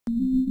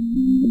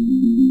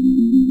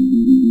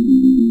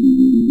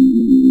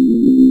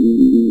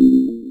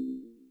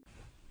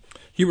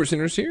Hubert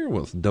Centers here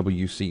with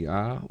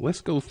WCI.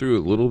 Let's go through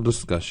a little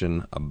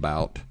discussion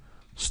about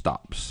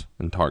stops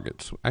and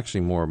targets. Actually,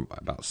 more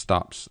about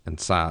stops and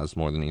size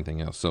more than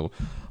anything else. So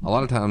a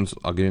lot of times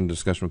I'll get into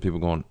discussion with people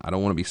going, I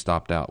don't want to be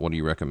stopped out. What do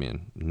you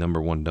recommend?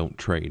 Number one, don't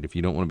trade. If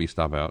you don't want to be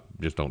stopped out,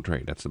 just don't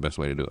trade. That's the best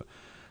way to do it.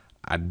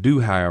 I do,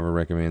 however,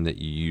 recommend that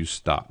you use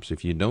stops.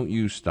 If you don't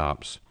use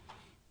stops,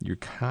 you're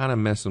kind of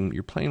messing,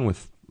 you're playing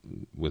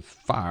with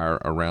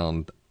fire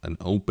around an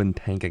open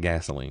tank of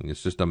gasoline.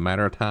 It's just a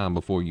matter of time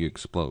before you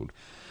explode.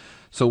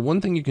 So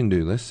one thing you can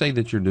do, let's say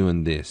that you're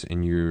doing this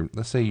and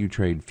let's say you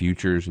trade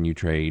futures and you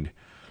trade,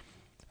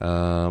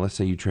 let's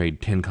say you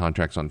trade 10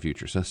 contracts on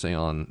futures. Let's say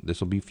this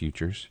will be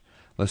futures.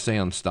 Let's say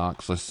on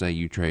stocks, let's say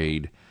you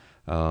trade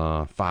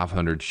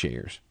 500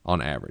 shares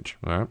on average.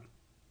 All right.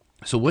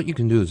 So what you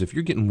can do is if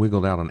you're getting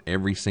wiggled out on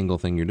every single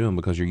thing you're doing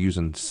because you're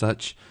using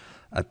such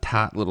a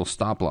tight little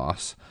stop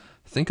loss,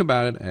 think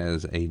about it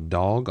as a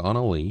dog on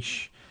a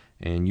leash,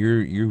 and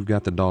you've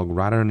got the dog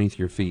right underneath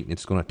your feet, and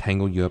it's going to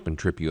tangle you up and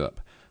trip you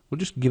up. Well,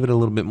 just give it a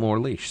little bit more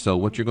leash. So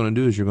what you're going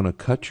to do is you're going to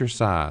cut your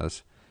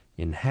size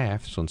in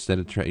half. So instead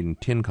of trading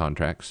 10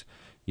 contracts,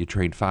 you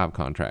trade 5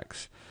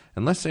 contracts.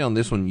 And let's say on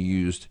this one you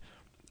used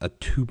a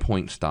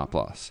 2-point stop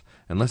loss.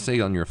 And let's say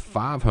on your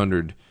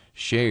 500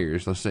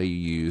 shares, let's say you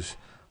use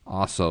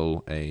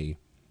also a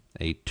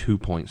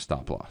 2-point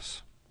stop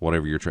loss,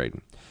 whatever you're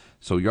trading.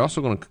 So you're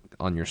also going to,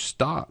 on your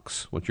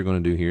stocks, what you're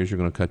going to do here is you're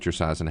going to cut your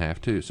size in half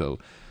too. So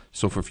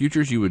for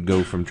futures, you would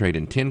go from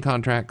trading 10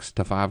 contracts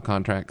to 5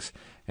 contracts,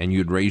 and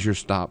you'd raise your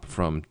stop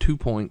from 2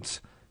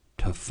 points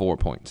to 4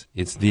 points.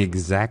 It's the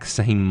exact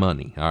same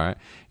money, all right?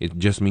 It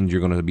just means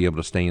you're going to be able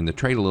to stay in the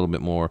trade a little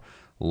bit more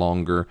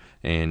longer,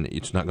 and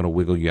it's not going to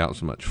wiggle you out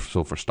so much.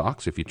 So for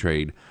stocks, if you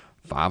trade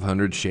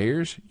 500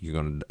 shares, you're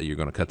going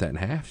to cut that in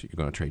half. You're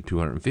going to trade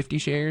 250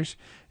 shares,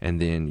 and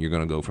then you're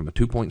going to go from a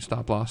 2-point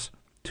stop loss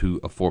to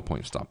a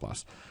 4-point stop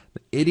loss.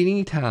 At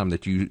any time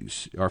that you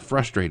are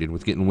frustrated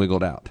with getting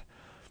wiggled out,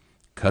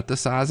 cut the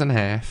size in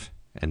half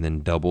and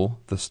then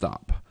double the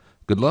stop.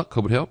 Good luck.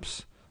 Hope it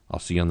helps. I'll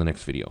see you on the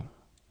next video.